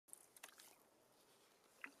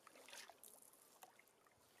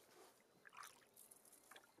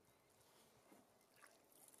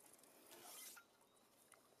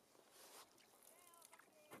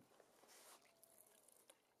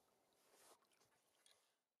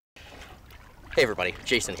Hey everybody,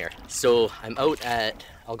 Jason here. So I'm out at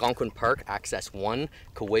Algonquin Park, Access 1,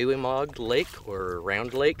 Kawaywaymog Lake, or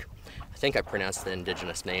Round Lake. I think I pronounced the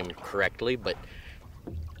indigenous name correctly, but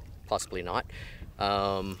possibly not.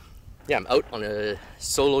 Yeah, I'm out on a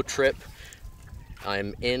solo trip.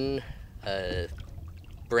 I'm in a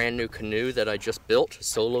brand new canoe that I just built, a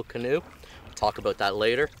solo canoe. I'll talk about that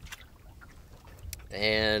later.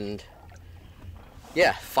 And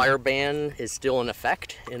yeah, fire ban is still in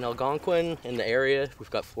effect in Algonquin, in the area. We've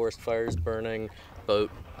got forest fires burning about,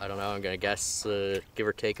 I don't know, I'm gonna guess give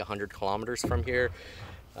or take 100 kilometers from here.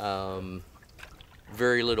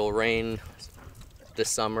 Very little rain this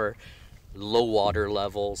summer, low water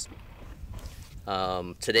levels.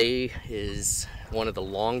 Today is one of the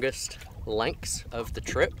longest lengths of the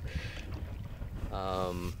trip.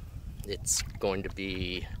 It's going to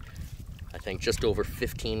be, I think, just over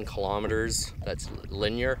 15 kilometers. That's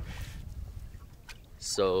linear.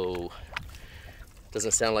 So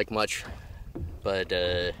doesn't sound like much, but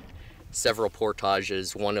several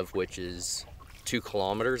portages, one of which is 2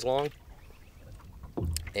 kilometers long.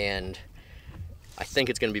 And I think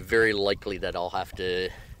it's going to be very likely that I'll have to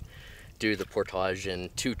do the portage in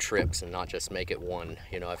 2 trips and not just make it one.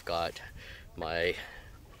 You know, I've got my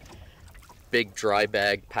big dry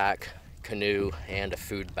bag pack, canoe, and a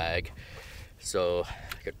food bag. So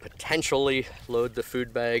I could potentially load the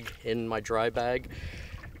food bag in my dry bag,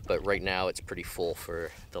 but right now it's pretty full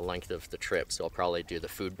for the length of the trip. So I'll probably do the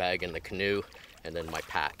food bag in the canoe and then my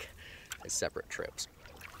pack as separate trips.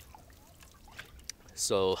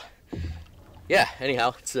 So yeah,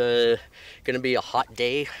 anyhow, it's gonna be a hot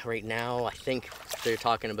day right now. I think they're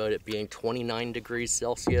talking about it being 29 degrees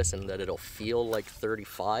Celsius and that it'll feel like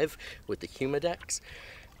 35 with the humidex.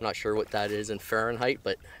 I'm not sure what that is in Fahrenheit,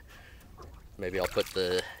 but maybe I'll put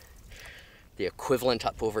the equivalent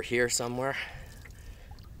up over here somewhere.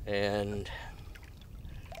 And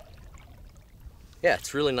yeah,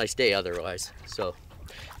 it's a really nice day otherwise. So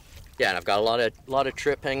yeah, and I've got a lot of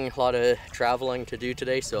tripping, a lot of traveling to do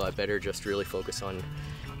today, so I better just really focus on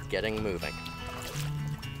getting moving.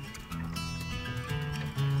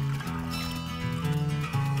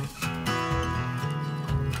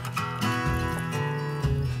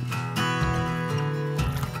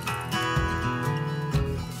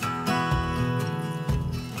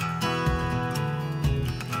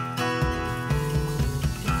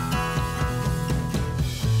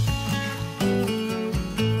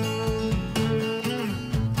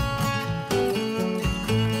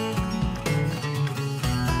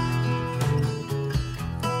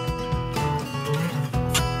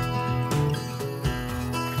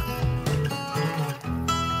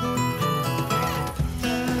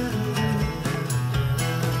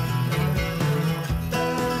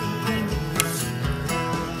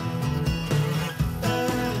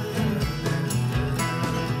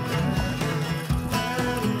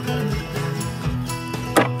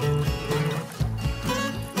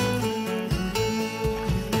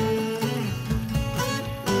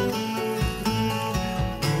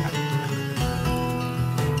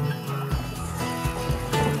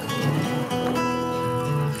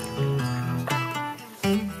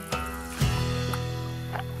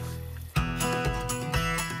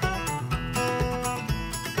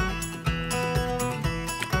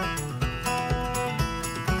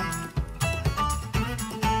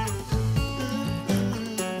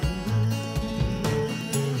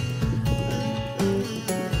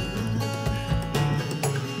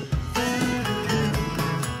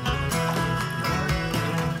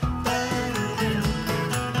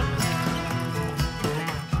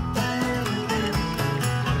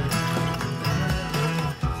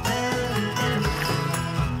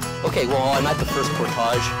 Okay, well, I'm at the first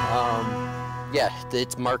portage. Yeah,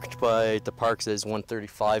 it's marked by the parks as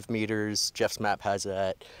 135 meters. Jeff's map has it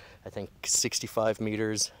at, I think, 65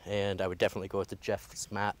 meters, and I would definitely go with the Jeff's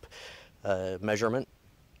map measurement.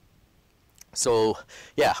 So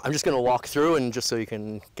yeah, I'm just gonna walk through, and just so you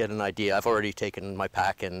can get an idea, I've already taken my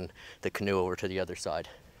pack and the canoe over to the other side.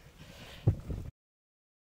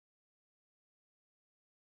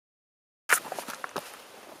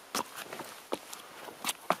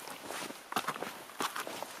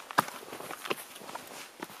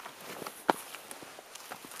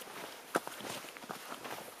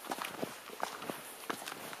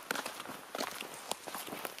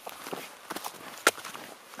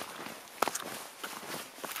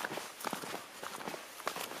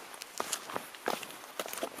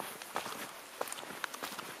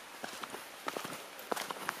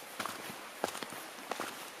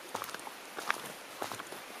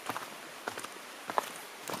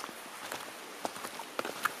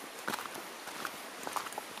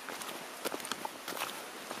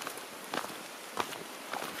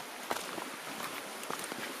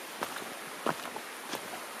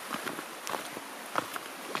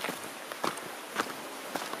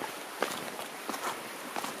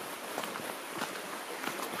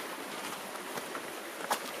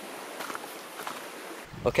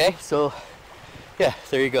 Okay, so yeah,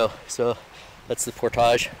 there you go. So that's the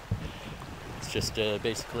portage. It's just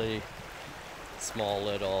basically small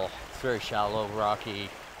little, it's very shallow, rocky.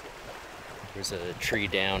 There's a tree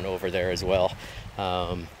down over there as well.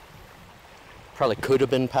 Probably could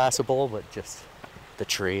have been passable, but just the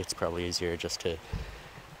tree, it's probably easier just to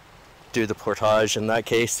do the portage in that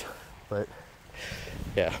case. But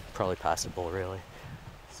yeah, probably passable really.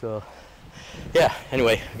 So yeah,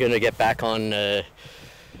 anyway, I'm gonna get back on the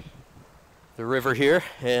river here,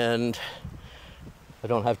 and I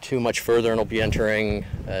don't have too much further, and I'll be entering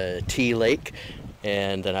T Lake,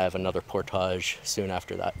 and then I have another portage soon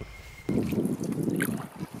after that.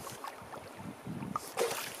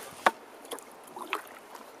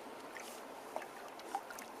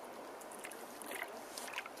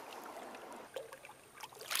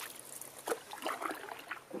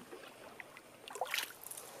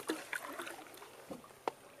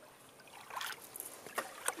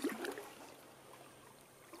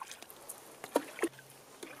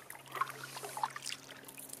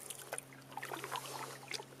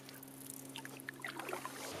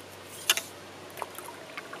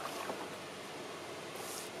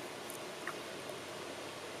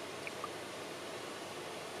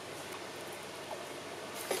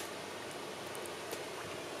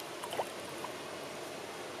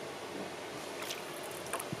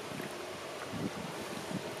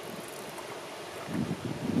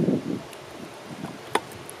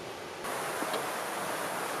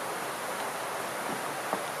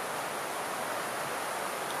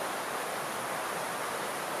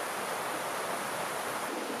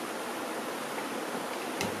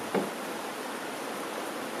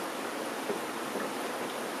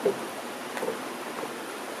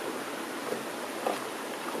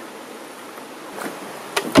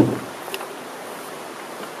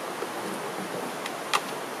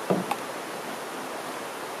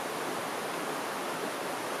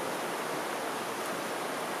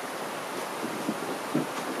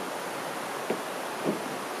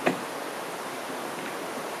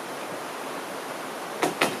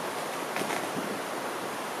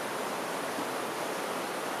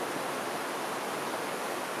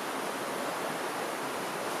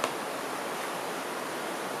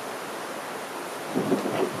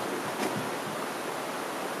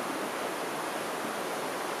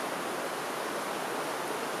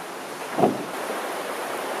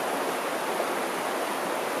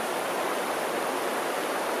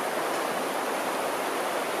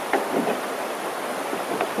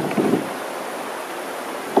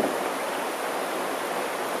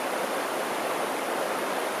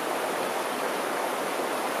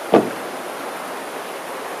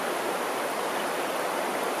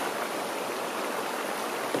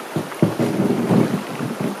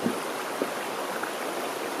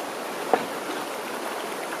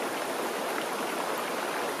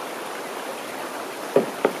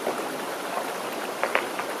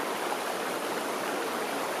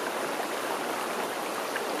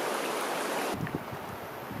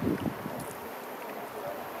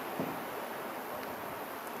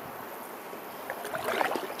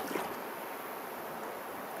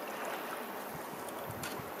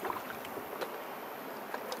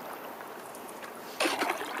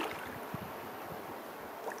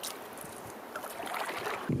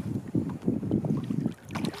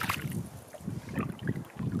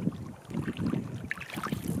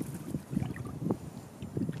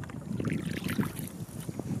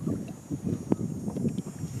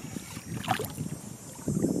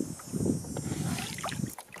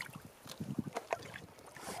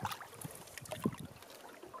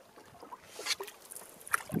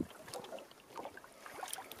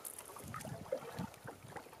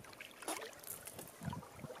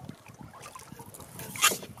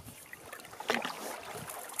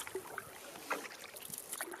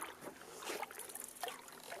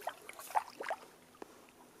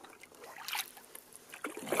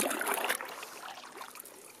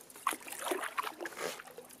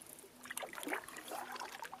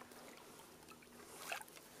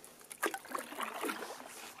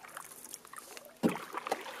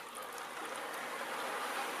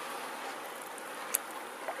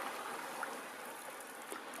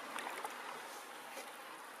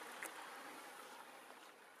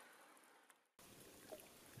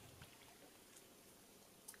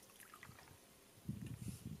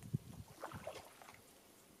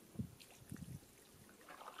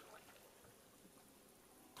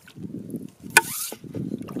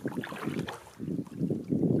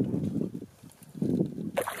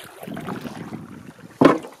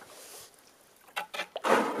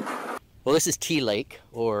 Well, this is T Lake,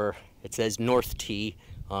 or it says North T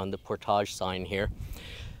on the portage sign here.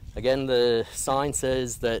 Again, the sign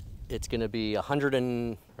says that it's going to be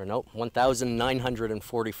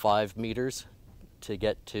 1,945 meters to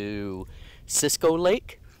get to Sisco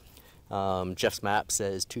Lake. Jeff's map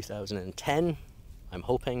says 2010. I'm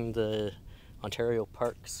hoping the Ontario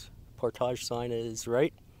Parks portage sign is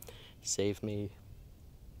right. Save me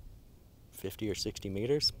 50 or 60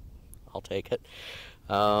 meters. I'll take it.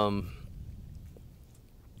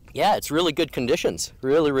 Yeah, it's really good conditions.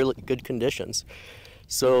 Really good conditions.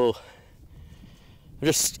 So I'm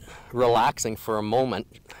just relaxing for a moment.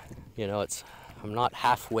 You know, I'm not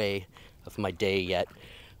halfway of my day yet,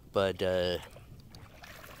 but you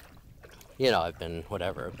know, I've been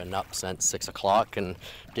up since 6 o'clock and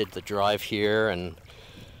did the drive here and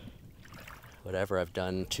whatever. I've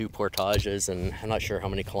done 2 portages and I'm not sure how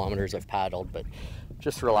many kilometers I've paddled, but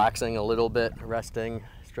just relaxing a little bit, resting,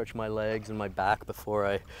 stretch my legs and my back before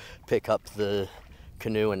I pick up the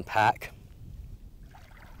canoe and pack.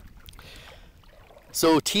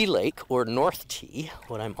 So T Lake, or North T,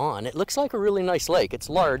 what I'm on, it looks like a really nice lake. It's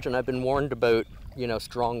large, and I've been warned about, you know,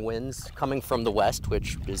 strong winds coming from the west,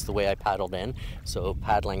 which is the way I paddled in. So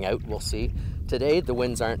paddling out, we'll see. Today, the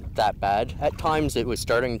winds aren't that bad. At times, it was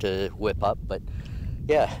starting to whip up, but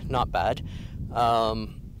yeah, not bad.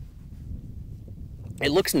 It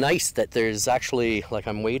looks nice that there's actually, like,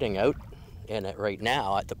 I'm wading out in it right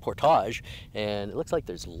now at the portage, and it looks like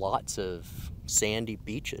there's lots of sandy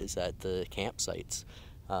beaches at the campsites,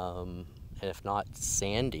 and if not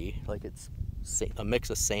sandy, like it's a mix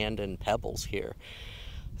of sand and pebbles here.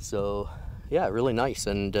 So yeah, really nice,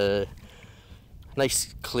 and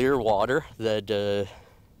nice clear water that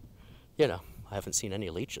you know, I haven't seen any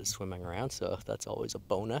leeches swimming around, so that's always a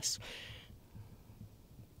bonus.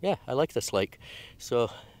 Yeah, I like this lake, so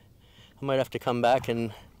I might have to come back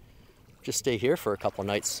and just stay here for a couple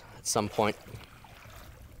nights at some point.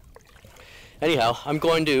 Anyhow, I'm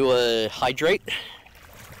going to hydrate,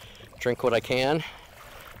 drink what I can,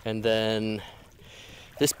 and then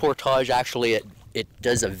this portage actually it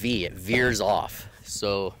does a V, it veers off.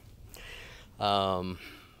 So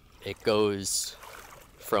it goes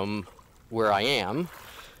from where I am,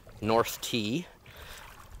 North T,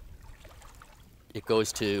 it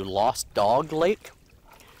goes to Lost Dog Lake,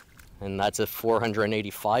 and that's a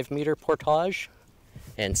 485 meter portage,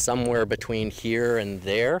 and somewhere between here and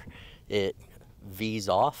there it V's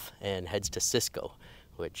off and heads to Sisco,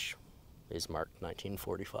 which is marked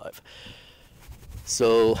 1945.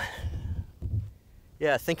 So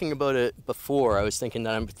yeah, thinking about it before, I was thinking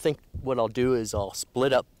that what I'll do is I'll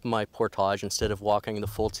split up my portage instead of walking the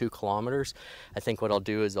full 2 kilometers. I think what I'll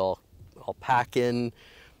do is I'll pack in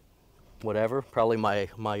whatever, probably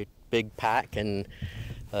my big pack and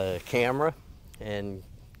camera, and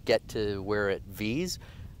get to where it V's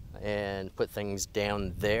and put things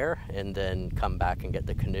down there, and then come back and get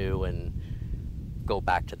the canoe and go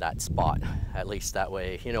back to that spot. At least that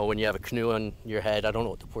way, you know, when you have a canoe on your head, I don't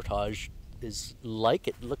know what the portage is like,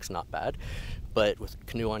 it looks not bad, but with a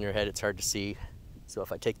canoe on your head it's hard to see. So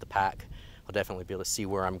if I take the pack, I'll definitely be able to see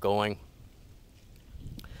where I'm going,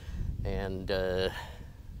 and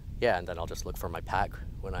yeah, and then I'll just look for my pack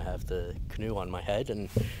when I have the canoe on my head, and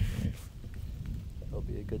it'll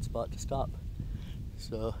be a good spot to stop.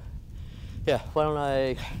 So yeah, why don't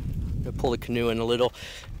I pull the canoe in a little,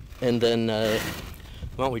 and then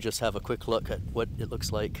why don't we just have a quick look at what it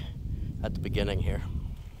looks like at the beginning here.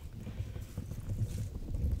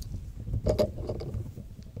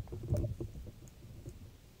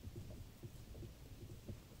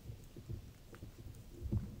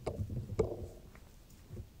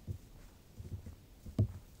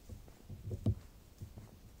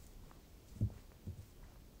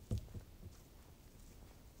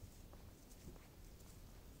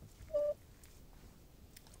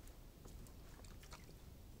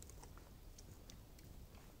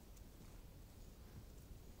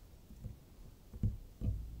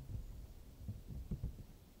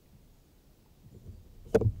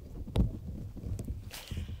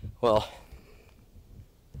 Well,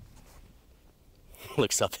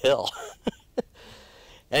 looks uphill.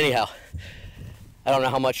 Anyhow, I don't know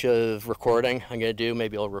how much of recording I'm going to do.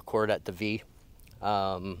 Maybe I'll record at the V.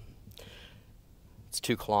 It's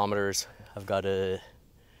 2 kilometers. I've got to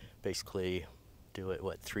basically do it,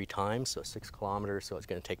 3 times, so 6 kilometers. So it's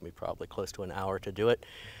going to take me probably close to an hour to do it.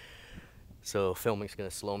 So filming's going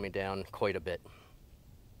to slow me down quite a bit.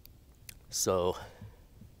 So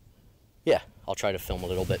yeah, I'll try to film a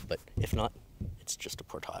little bit, but if not, it's just a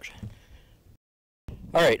portage.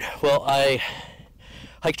 All right, well, I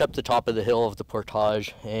hiked up the top of the hill of the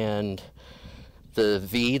portage, and the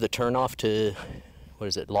V, the turnoff to what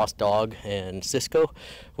is it, Lost Dog and Sisco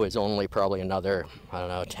was only probably another, I don't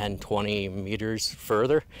know, 10, 20 meters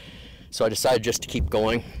further. So I decided just to keep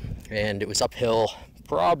going, and it was uphill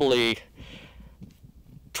probably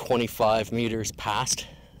 25 meters past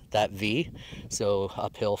that V, so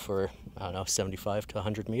uphill for, I don't know, 75 to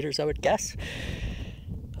 100 meters, I would guess.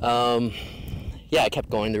 Yeah, I kept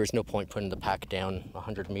going. There was no point putting the pack down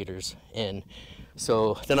 100 meters in.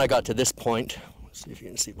 So then I got to this point. Let's see if you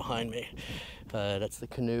can see behind me. That's the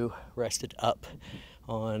canoe rested up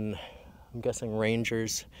on, I'm guessing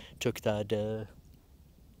rangers took that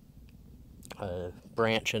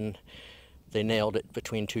branch and they nailed it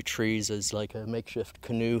between two trees as like a makeshift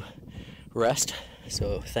canoe rest.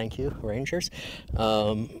 So thank you, rangers.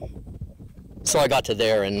 So I got to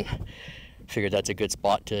there and figured that's a good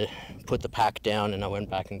spot to put the pack down, and I went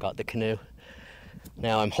back and got the canoe.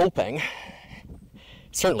 Now I'm hoping, it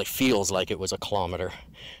certainly feels like it was a kilometer,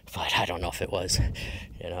 but I don't know if it was.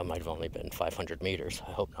 You know, it might have only been 500 meters.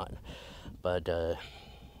 I hope not. But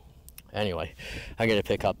anyway, I'm going to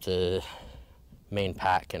pick up the main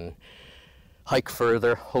pack and hike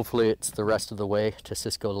further. Hopefully it's the rest of the way to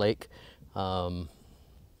Sisco Lake. And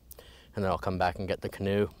then I'll come back and get the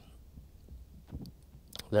canoe.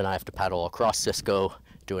 Then I have to paddle across Sisco,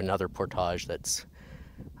 do another portage that's,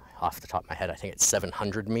 off the top of my head, I think it's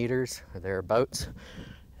 700 meters or thereabouts.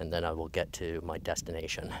 And then I will get to my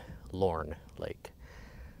destination, Lorne Lake.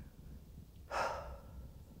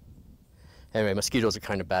 Anyway, mosquitoes are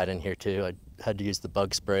kind of bad in here too. I had to use the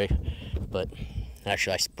bug spray, but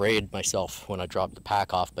actually I sprayed myself when I dropped the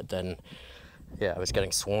pack off, but then, yeah, I was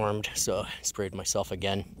getting swarmed, so I sprayed myself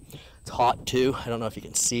again. It's hot too. I don't know if you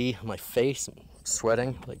can see my face. I'm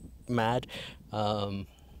sweating like mad.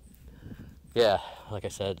 Yeah, like I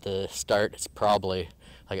said, the start, it's probably,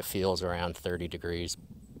 like it feels around 30 degrees.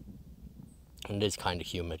 And it is kind of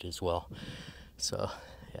humid as well. So,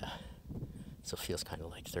 yeah. So it feels kind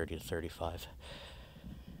of like 30 to 35.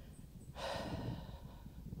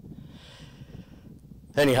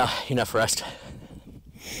 Anyhow, enough rest.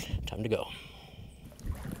 Time to go.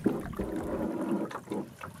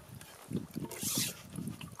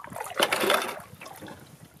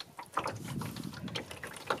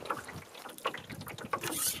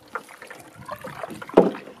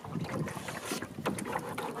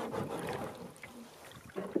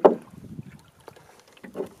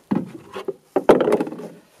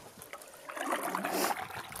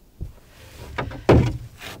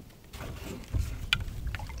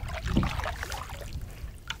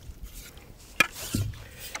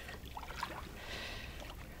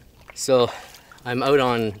 So I'm out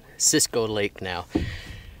on Sisco Lake now.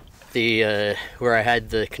 The where I had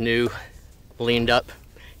the canoe leaned up,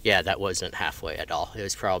 yeah, that wasn't halfway at all. It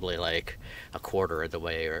was probably like a quarter of the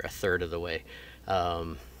way or a third of the way.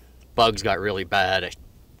 Bugs got really bad. I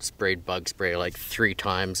sprayed bug spray like 3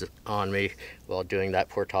 times on me while doing that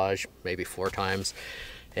portage, maybe 4 times,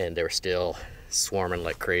 and they were still swarming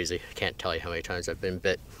like crazy. I can't tell you how many times I've been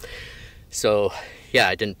bit. So yeah,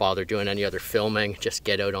 I didn't bother doing any other filming, just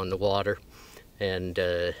get out on the water and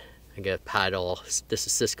I'm gonna paddle. This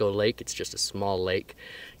is Sisco Lake, it's just a small lake.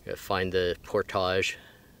 I'm gonna find the portage.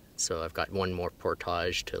 So I've got one more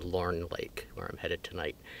portage to Lorne Lake where I'm headed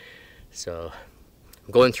tonight. So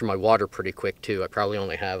I'm going through my water pretty quick too. I probably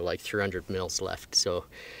only have like 300 mils left, so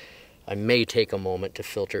I may take a moment to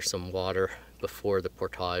filter some water before the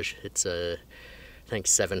portage. It's I think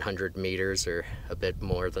 700 meters or a bit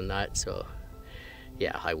more than that, so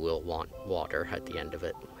yeah, I will want water at the end of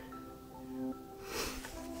it.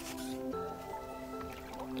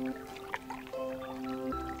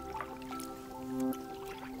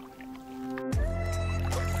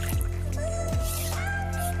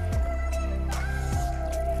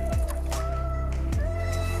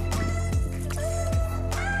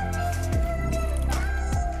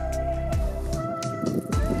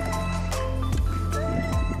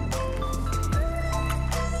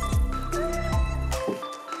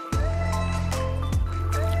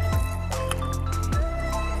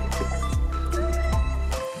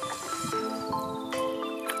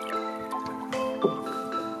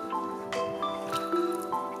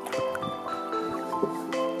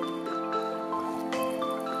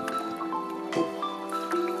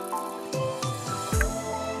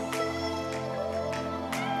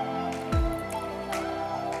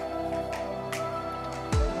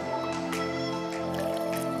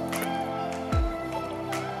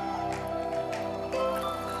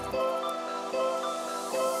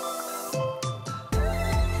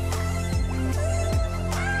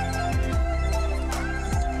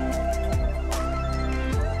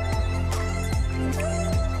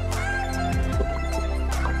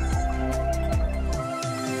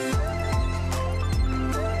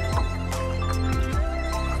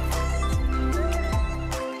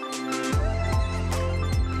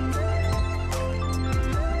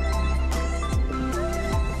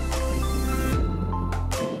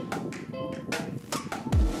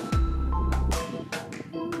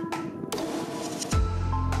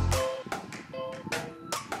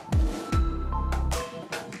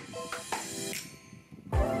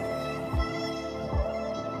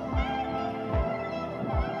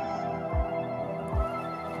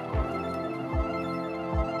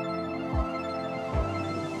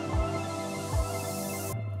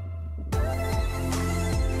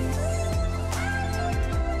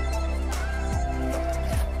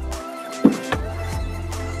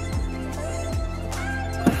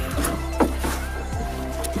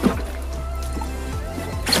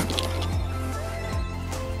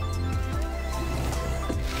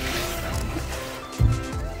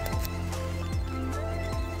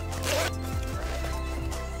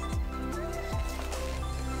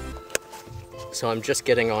 so I'm just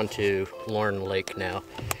getting onto Lorne Lake now.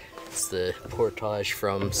 It's the portage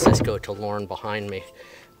from Sisco to Lorne behind me.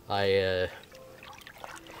 Yeah,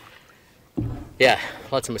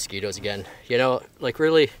 lots of mosquitoes again. You know, like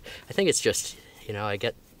really, I think it's just, you know, I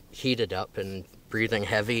get heated up and breathing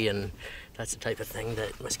heavy, and that's the type of thing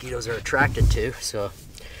that mosquitoes are attracted to. So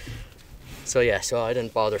I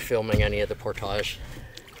didn't bother filming any of the portage.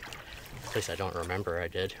 At least I don't remember I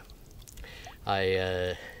did.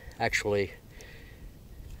 Actually,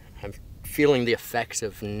 I'm feeling the effects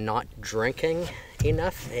of not drinking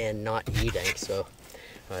enough and not eating. So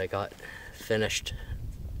I got finished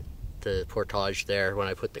the portage there. When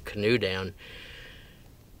I put the canoe down,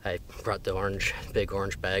 I brought the big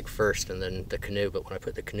orange bag first and then the canoe, but when I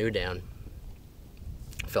put the canoe down,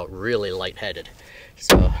 I felt really lightheaded.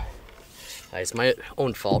 So it's my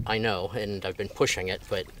own fault, I know, and I've been pushing it,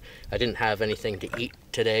 but I didn't have anything to eat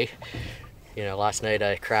today. You know, last night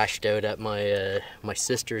I crashed out at my my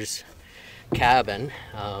sister's cabin,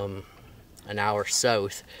 an hour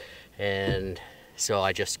south, and so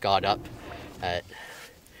I just got up at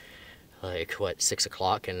like 6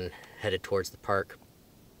 o'clock and headed towards the park.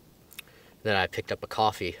 Then I picked up a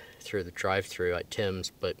coffee through the drive-through at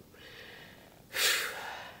Tim's, but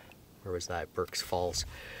where was that? Burke's Falls.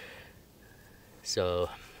 So,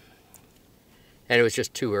 and it was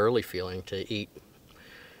just too early feeling to eat.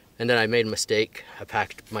 And then I made a mistake. I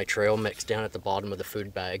packed my trail mix down at the bottom of the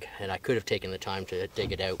food bag, and I could have taken the time to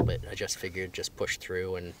dig it out, but I just figured just push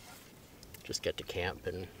through and just get to camp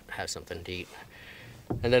and have something to eat.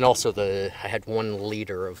 And then also I had 1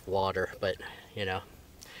 liter of water, but you know,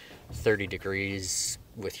 30 degrees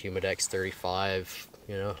with Humidex 35,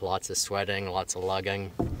 you know, lots of sweating, lots of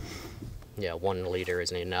lugging. Yeah, 1 liter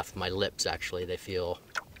isn't enough. My lips actually, they feel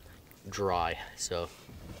dry, so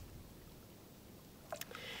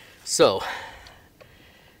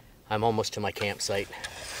I'm almost to my campsite,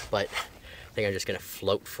 but I think I'm just gonna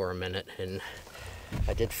float for a minute. And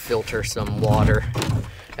I did filter some water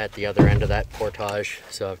at the other end of that portage,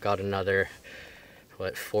 so I've got another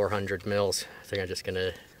 400 mils. I think I'm just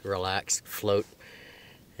gonna relax, float,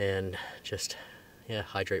 and just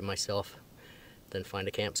hydrate myself, then find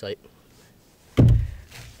a campsite.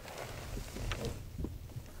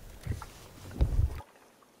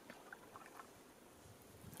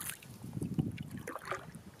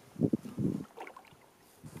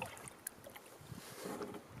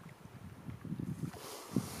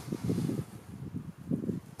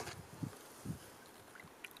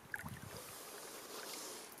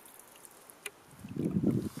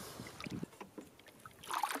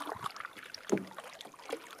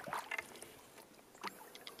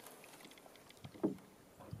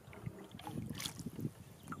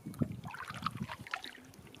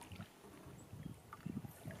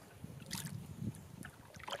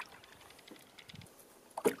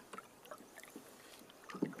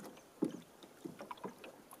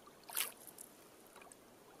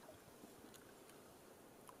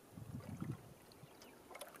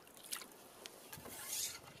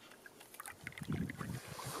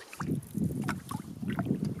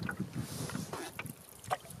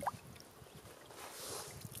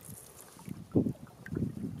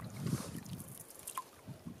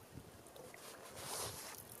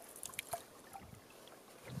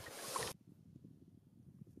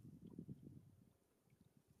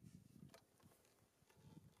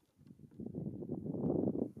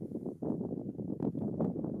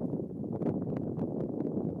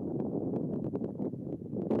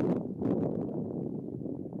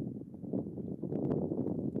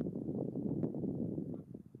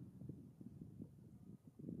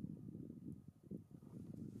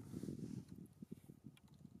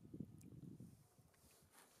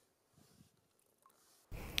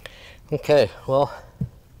 Okay, well,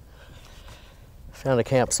 found a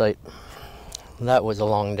campsite. That was a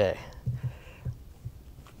long day.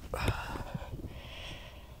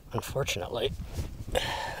 Unfortunately,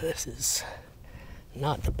 this is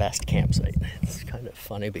not the best campsite. It's kind of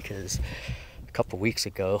funny because a couple weeks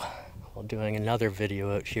ago, while doing another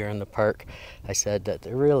video out here in the park, I said that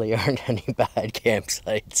there really aren't any bad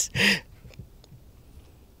campsites.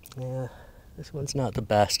 Yeah, this one's not the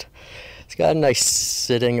best. It's got a nice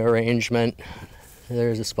sitting arrangement.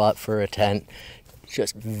 There's a spot for a tent. It's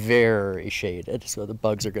just very shaded, so the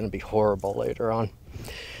bugs are going to be horrible later on.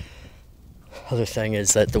 Other thing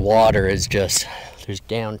is that the water is just, there's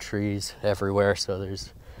down trees everywhere, so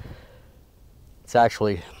it's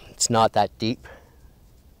not that deep.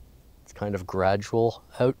 It's kind of gradual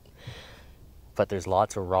out, but there's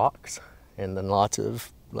lots of rocks and then lots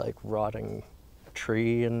of like rotting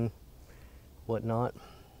tree and whatnot.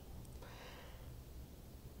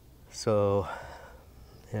 So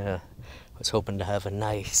Yeah, I was hoping to have a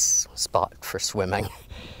nice spot for swimming,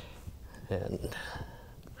 and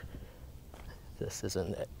this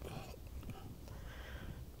isn't it.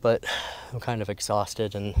 But I'm kind of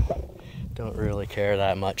exhausted and don't really care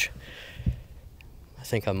that much. I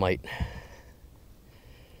think I might,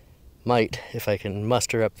 if I can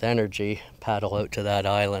muster up the energy, paddle out to that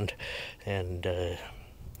island and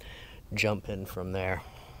jump in from there.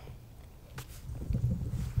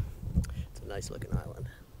 It's a nice looking island.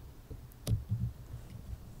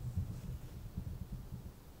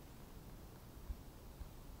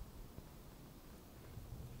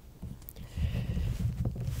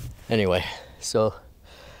 Anyway, so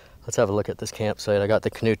let's have a look at this campsite. I got the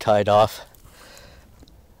canoe tied off,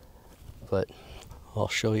 but I'll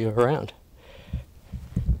show you around.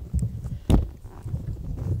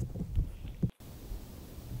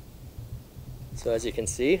 So as you can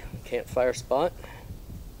see, campfire spot,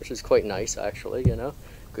 which is quite nice actually, you know,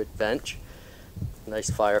 good bench, nice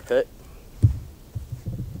fire pit.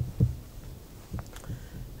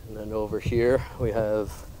 And then over here we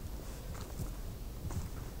have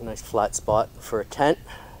a nice flat spot for a tent.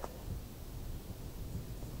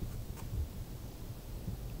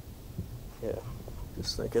 Yeah,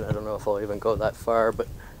 just thinking, I don't know if I'll even go that far, but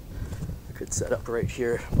I could set up right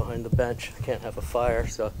here behind the bench. I can't have a fire,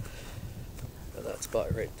 so that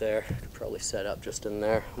spot right there, I could probably set up just in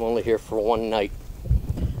there. I'm only here for one night,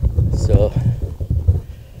 so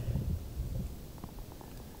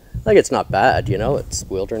like it's not bad, you know, it's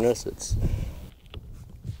wilderness, it's,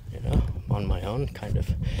 you know, on my own, kind of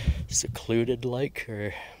secluded like,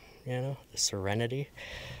 or, you know, the serenity,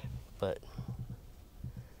 but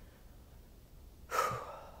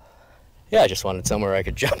yeah, I just wanted somewhere I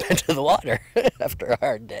could jump into the water after a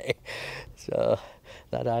hard day. So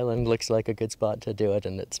that island looks like a good spot to do it,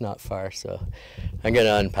 and it's not far, so I'm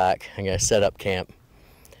gonna unpack, I'm gonna set up camp,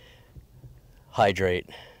 hydrate,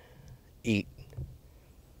 eat,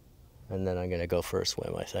 and then I'm gonna go for a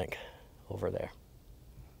swim, I think, over there.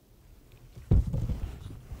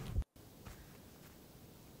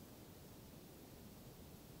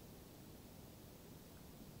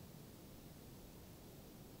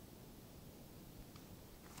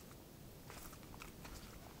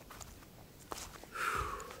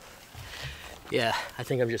 Yeah, I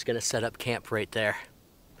think I'm just gonna set up camp right there.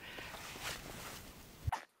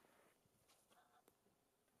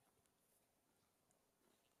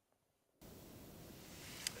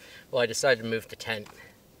 Well, I decided to move the tent.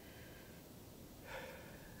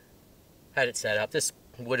 Had it set up. This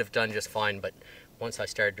would have done just fine, but once I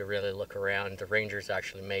started to really look around, the rangers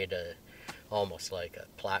actually made almost like a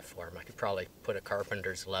platform. I could probably put a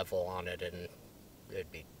carpenter's level on it, and it'd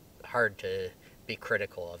be hard to be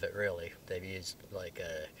critical of it, really. They've used like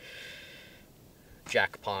a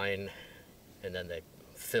jack pine, and then they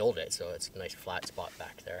filled it, so it's a nice flat spot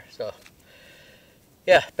back there. So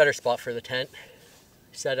yeah, better spot for the tent.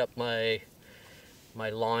 Set up my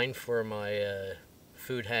line for my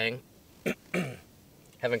food hang.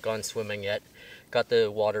 Haven't gone swimming yet. Got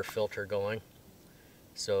the water filter going.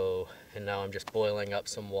 So, and now I'm just boiling up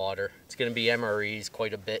some water. It's going to be MREs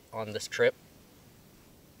quite a bit on this trip.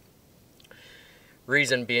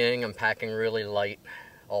 Reason being, I'm packing really light.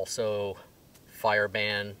 Also, fire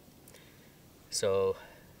ban. So,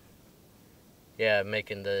 yeah,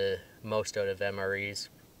 making the most out of MREs.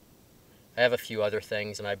 I have a few other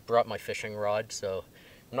things, and I brought my fishing rod, so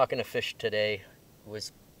I'm not going to fish today. It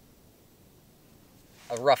was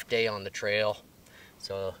a rough day on the trail,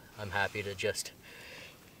 so I'm happy to just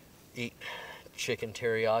eat chicken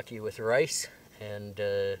teriyaki with rice and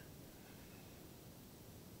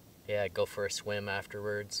yeah, go for a swim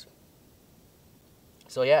afterwards.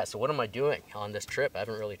 So yeah, so what am I doing on this trip? I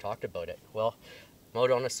haven't really talked about it. Well, I'm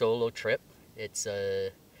out on a solo trip. It's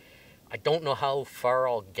I don't know how far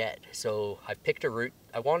I'll get, so I picked a route.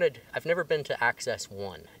 I've never been to Access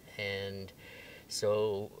 1, and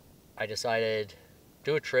so I decided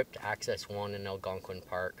do a trip to Access 1 in Algonquin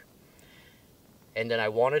Park. And then I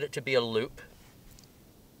wanted it to be a loop,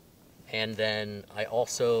 and then I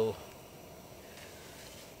also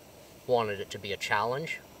wanted it to be a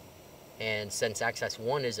challenge. And since Access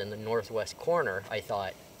 1 is in the northwest corner, I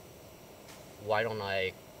thought, why don't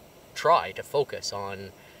I try to focus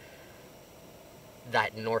on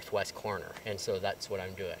that northwest corner? And so that's what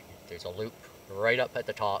I'm doing. There's a loop right up at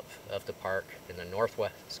the top of the park in the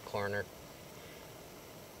northwest corner.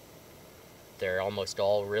 They're almost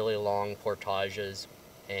all really long portages,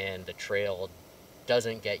 and the trail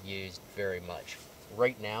doesn't get used very much.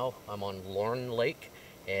 Right now, I'm on Lorne Lake,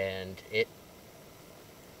 and it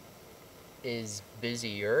is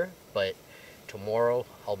busier, but tomorrow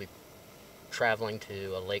I'll be traveling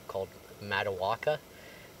to a lake called Matawaka,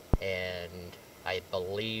 and I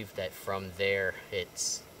believe that from there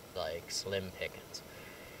it's like slim pickings.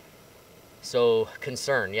 So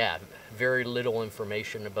concern, yeah, very little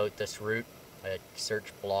information about this route. I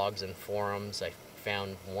searched blogs and forums. I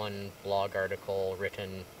found one blog article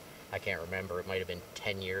written, I can't remember, it might have been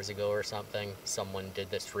 10 years ago or something. Someone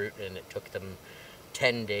did this route and it took them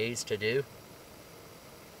 10 days to do.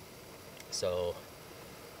 So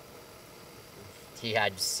he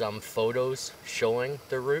had some photos showing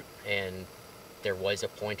the route, and there was a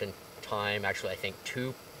point in time, actually I think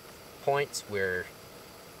 2 points, where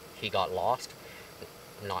he got lost.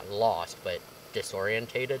 Not lost, but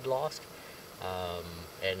disorientated lost.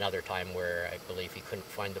 Another time where I believe he couldn't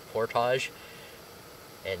find the portage,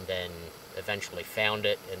 and then eventually found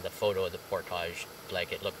it, and the photo of the portage,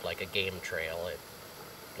 like, it looked like a game trail. It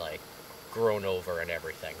like grown over and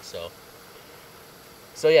everything. So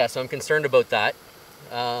yeah, so I'm concerned about that.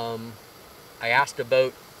 I asked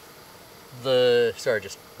about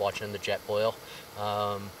just watching the jet boil.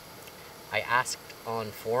 I asked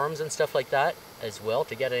on forums and stuff like that as well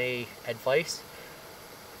to get any advice.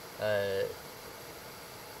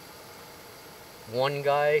 One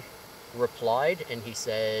guy replied and he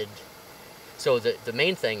said, so the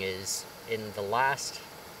main thing is, in the last,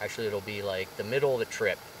 actually it'll be like the middle of the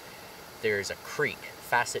trip, there's a creek,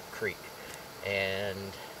 Facet Creek, and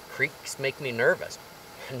creeks make me nervous.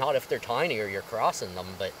 Not if they're tiny or you're crossing them,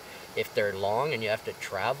 but if they're long and you have to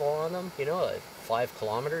travel on them, you know, like 5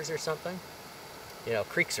 kilometers or something, you know,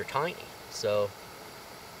 creeks are tiny. So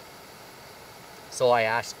I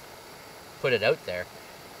asked, put it out there,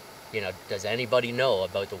 you know, does anybody know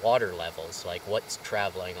about the water levels? Like, what's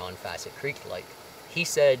traveling on Facet Creek like? He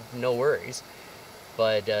said no worries,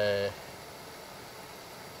 but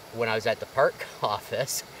when I was at the park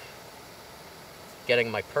office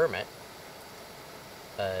getting my permit,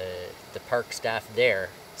 the park staff there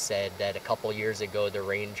said that a couple years ago the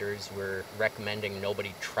rangers were recommending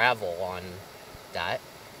nobody travel on that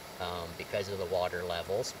because of the water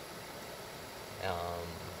levels,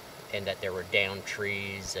 and that there were down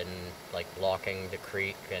trees and like blocking the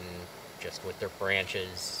creek, and just with their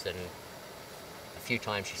branches, and a few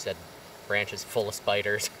times she said branches full of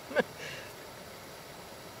spiders.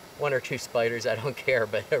 1 or 2 spiders, I don't care,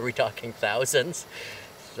 but are we talking thousands?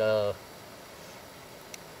 So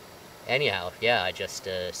anyhow, yeah, I just,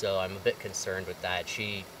 so I'm a bit concerned with that.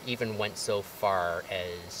 She even went so far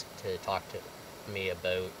as to talk to me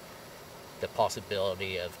about the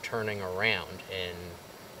possibility of turning around and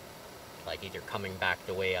like either coming back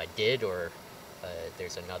the way I did, or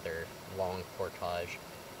there's another long portage.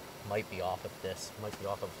 Might be off of this, might be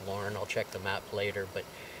off of Lorne. I'll check the map later, but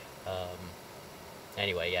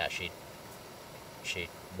anyway, yeah, she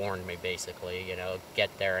warned me basically, you know,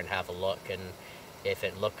 get there and have a look, and if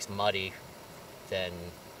it looks muddy, then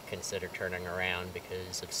consider turning around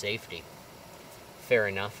because of safety. Fair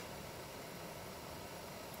enough.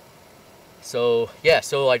 So yeah,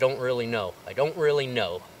 so I don't really know.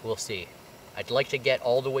 We'll see. I'd like to get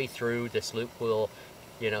all the way through this loop. We'll,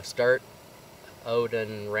 you know, start out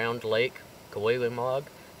in Round Lake, Kawaywaymog,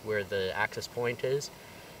 where the access point is,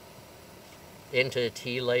 into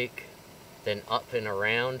T Lake, then up and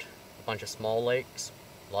around a bunch of small lakes,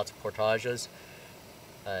 lots of portages,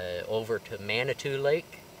 over to Manitou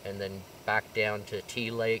Lake, and then back down to T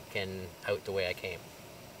Lake and out the way I came.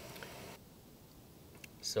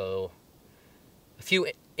 So a few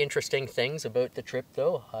interesting things about the trip,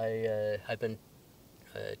 though. I've been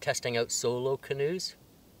testing out solo canoes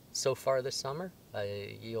so far this summer.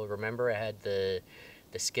 You'll remember I had the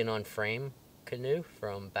skin on frame canoe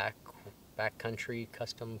from Backcountry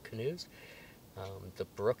Custom Canoes, the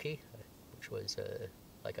Brookie, which was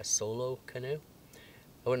like a solo canoe.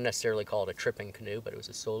 I wouldn't necessarily call it a tripping canoe, but it was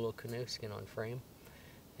a solo canoe, skin on frame.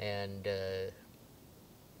 And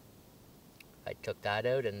I took that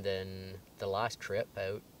out, and then the last trip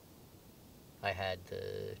out, I had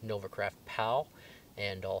the Novacraft PAL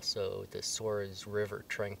and also the Soares River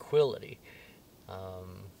Tranquility.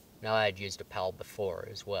 Now I had used a PAL before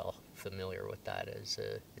as well, familiar with that. It's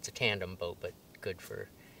a tandem boat, but good for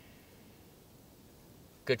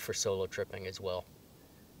solo tripping as well.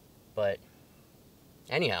 But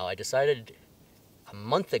anyhow, I decided a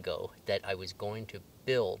month ago that I was going to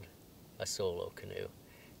build a solo canoe.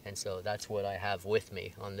 And so that's what I have with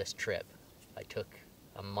me on this trip. I took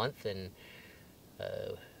a month and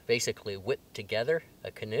basically whipped together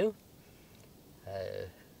a canoe.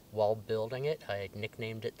 While building it, I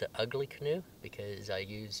nicknamed it the Ugly Canoe because I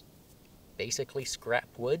used basically scrap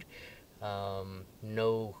wood.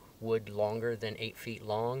 No wood longer than 8 feet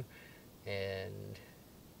long, and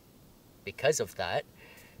because of that,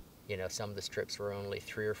 you know, some of the strips were only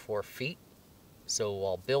 3 or 4 feet. So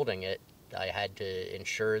while building it, I had to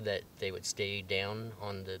ensure that they would stay down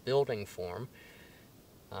on the building form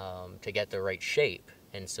to get the right shape.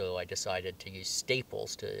 And so I decided to use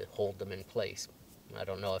staples to hold them in place. I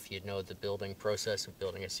don't know if you know the building process of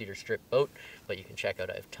building a cedar strip boat, but you can check out,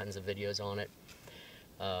 I have tons of videos on it.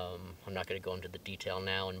 I'm not going to go into the detail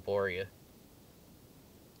now and bore you.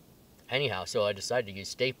 Anyhow, so I decided to use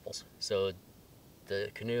staples. So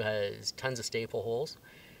the Canoe has tons of staple holes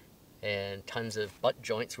and tons of butt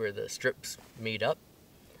joints where the strips meet up.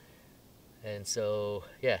 And so,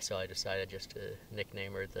 yeah, so I decided just to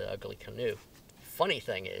nickname her the Ugly Canoe. Funny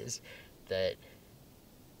thing is that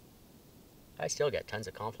I still get tons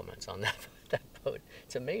of compliments on that boat.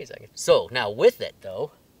 It's amazing. So now with it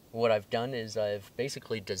though, what I've done is I've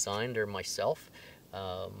basically designed her myself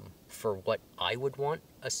for what I would want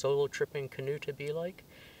a solo tripping canoe to be like.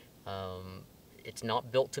 It's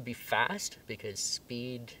not built to be fast because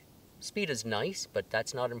speed is nice, but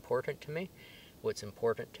that's not important to me. What's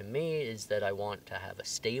important to me is that I want to have a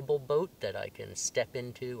stable boat that I can step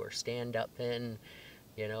into or stand up in,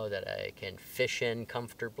 you know, that I can fish in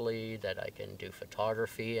comfortably, that I can do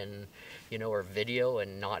photography and, you know, or video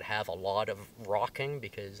and not have a lot of rocking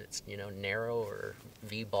because it's, you know, narrow or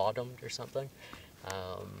V-bottomed or something.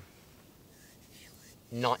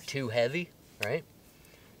 Not too heavy, right?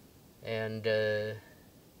 And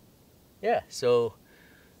yeah, so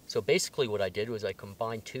basically what I did was I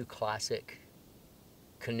combined 2 classic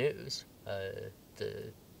canoes,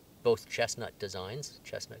 both Chestnut designs,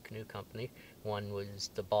 Chestnut Canoe Company. One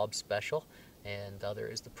was the Bob Special and the other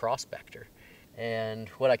is the Prospector. And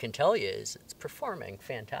what I can tell you is it's performing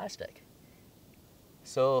fantastic.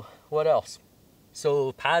 So what else?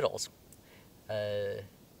 So paddles.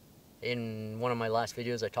 In one of my last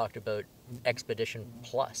videos I talked about Expedition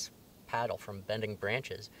Plus paddle from Bending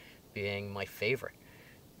Branches being my favorite.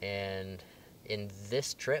 And in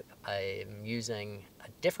this trip, I'm using a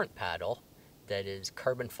different paddle that is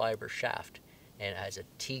carbon fiber shaft, and it has a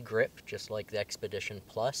T-grip, just like the Expedition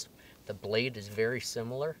Plus. The blade is very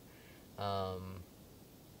similar.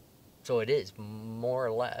 So it is more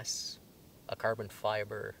or less a carbon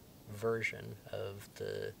fiber version of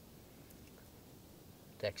the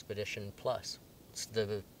Expedition Plus. It's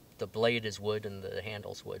the blade is wood and the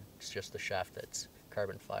handle's wood. It's just the shaft that's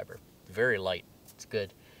carbon fiber. Very light. It's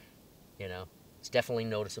good. You know, it's definitely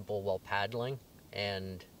noticeable while paddling,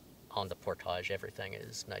 and on the portage everything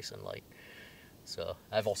is nice and light. So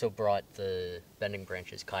I've also brought the Bending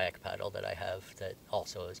Branches kayak paddle that I have that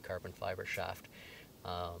also is carbon fiber shaft.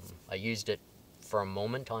 I used it for a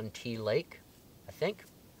moment on T Lake, I think,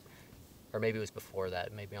 or maybe it was before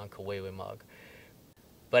that, maybe on Kawaywaymog.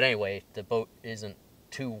 But anyway, the boat isn't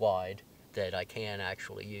too wide that I can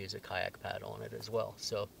actually use a kayak paddle on it as well.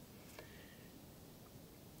 So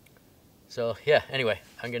yeah, anyway,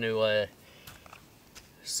 I'm going to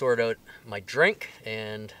sort out my drink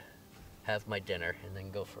and have my dinner and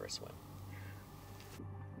then go for a swim.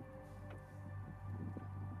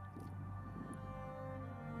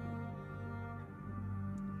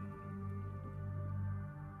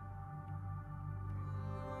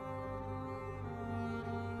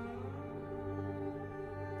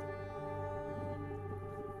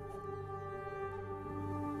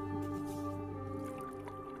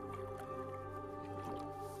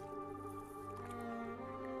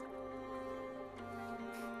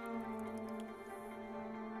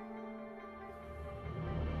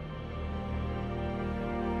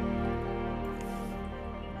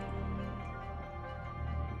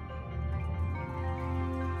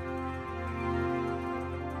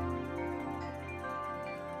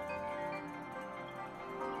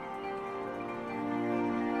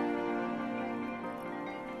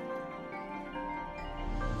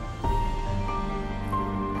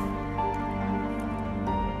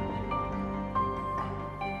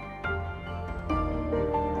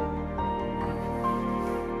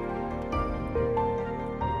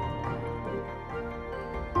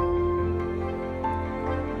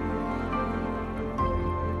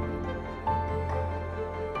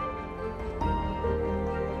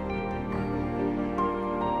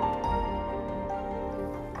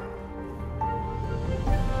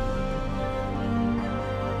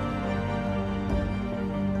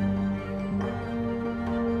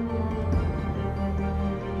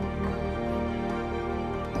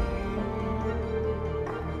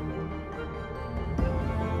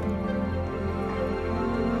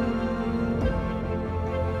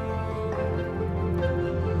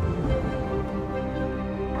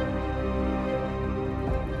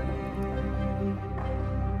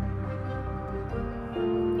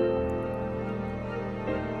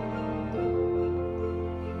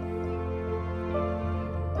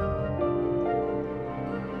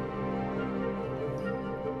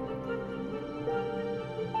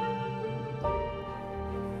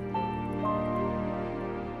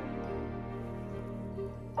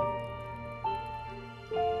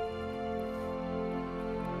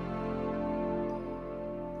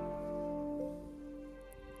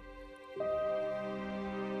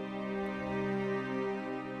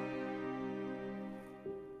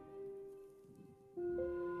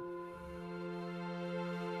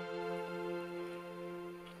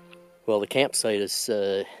 Well, the campsite is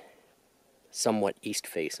somewhat east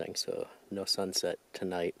facing, so no sunset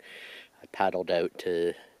tonight. I paddled out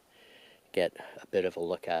to get a bit of a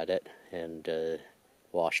look at it and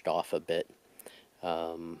washed off a bit.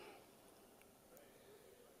 Haven't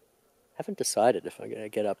decided if I'm going to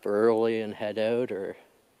get up early and head out or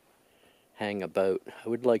hang about. I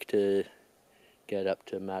would like to get up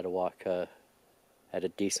to Matawaka at a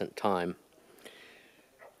decent time.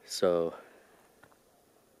 So,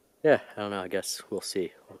 yeah, I don't know, I guess we'll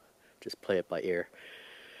see. We'll just play it by ear.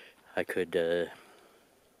 I could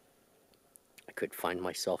find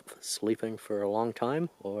myself sleeping for a long time,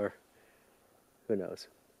 or who knows.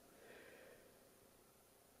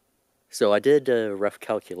 So I did a rough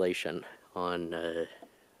calculation on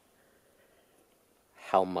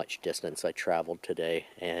how much distance I traveled today,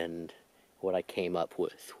 and what I came up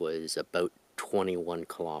with was about 21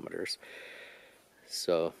 kilometers.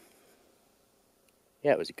 So,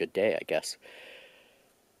 yeah, it was a good day, I guess.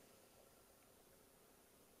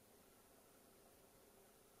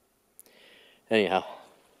 Anyhow,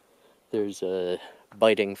 there's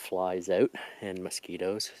biting flies out and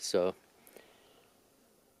mosquitoes, so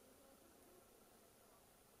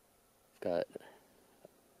I've got,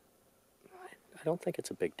 I don't think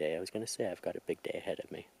it's a big day. I was going to say I've got a big day ahead of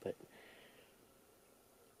me, but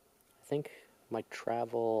I think my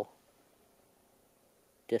travel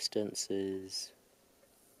distance is,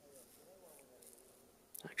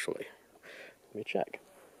 actually, let me check.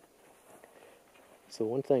 So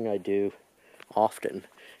one thing I do often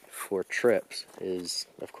for trips is,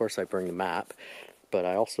 of course, I bring the map, but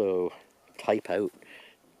I also type out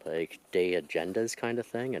like day agendas kind of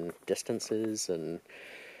thing, and distances, and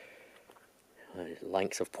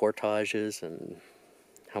lengths of portages, and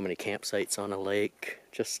how many campsites on a lake,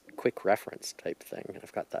 just quick reference type thing.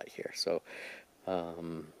 I've got that here. So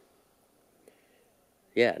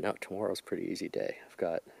yeah, no, tomorrow's a pretty easy day. I've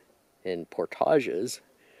got, in portages,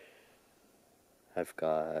 I've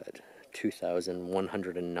got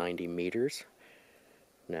 2,190 meters.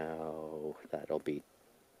 Now that'll be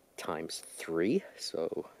times 3,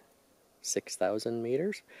 so 6,000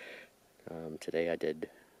 meters. Today I did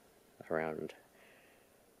around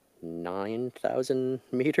 9,000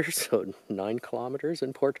 meters, so 9 kilometers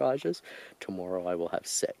in portages. Tomorrow I will have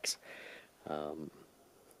 6.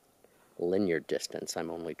 Linear distance,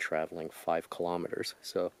 I'm only traveling 5 kilometers,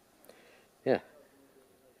 so yeah.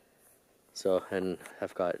 So, and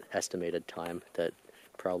I've got estimated time that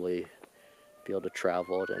probably be able to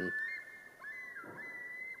travel it in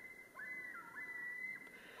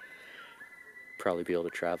probably be able to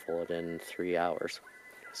travel it in 3 hours.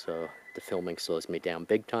 So the filming slows me down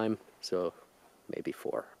big time, so maybe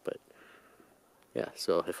 4, but yeah,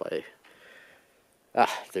 so if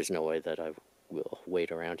there's no way that I will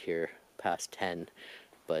wait around here past 10,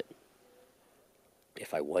 but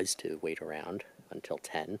if I was to wait around until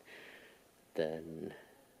 10, then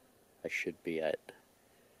I should be at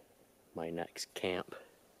my next camp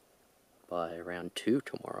by around 2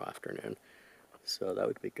 tomorrow afternoon, so that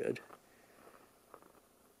would be good.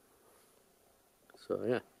 So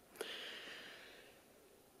yeah,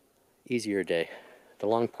 easier day. The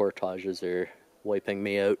long portages are wiping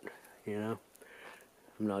me out, you know.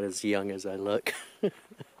 I'm not as young as I look, but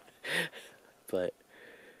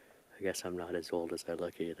I guess I'm not as old as I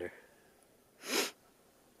look either.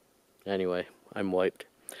 Anyway, I'm wiped.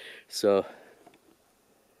 So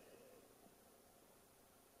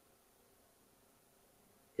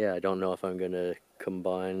yeah, I don't know if I'm gonna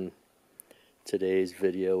combine today's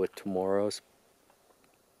video with tomorrow's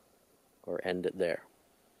or end it there.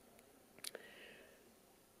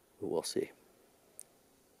 We'll see.